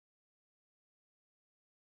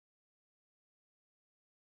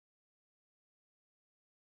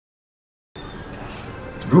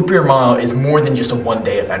Root beer mile is more than just a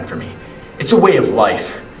one-day event for me. It's a way of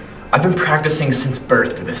life. I've been practicing since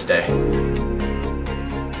birth for this day.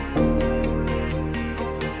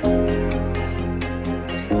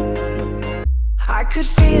 I could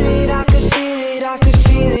feel it, I could feel it, I could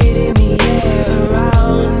feel it in the air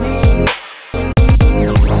around me.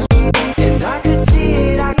 And I could see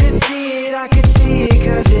it, I could see it, I could see it,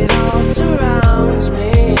 'cause it all surrounds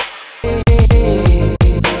me.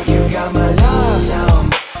 You got my love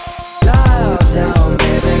down,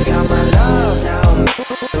 baby, got my love down.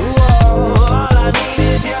 Whoa, all I need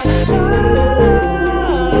is your love.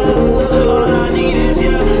 All I need is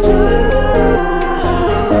your love.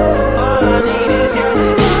 All I need is your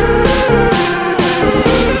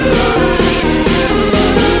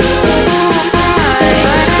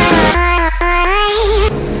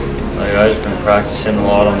I've been practicing a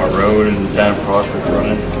lot on my road and down Prospect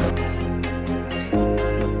running.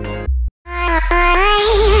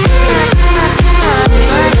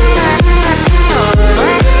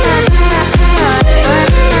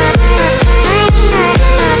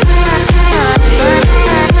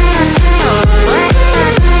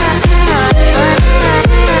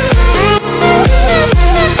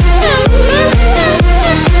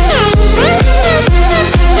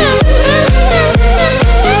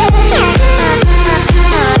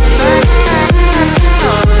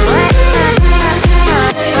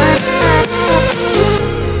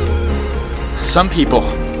 Some people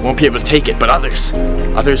won't be able to take it, but others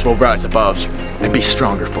will rise above and be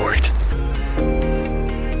stronger for it.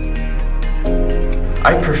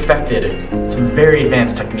 I perfected some very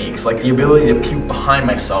advanced techniques, like the ability to puke behind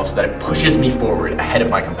myself so that it pushes me forward ahead of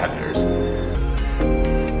my competitors.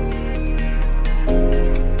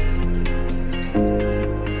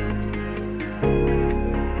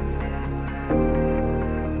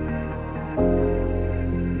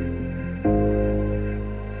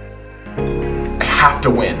 I have to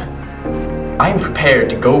win. I am prepared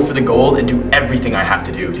to go for the gold and do everything I have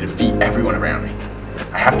to do to defeat everyone around me.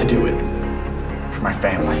 I have to do it for my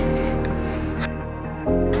family.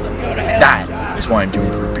 That is why I'm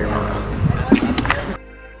doing the root beer mile.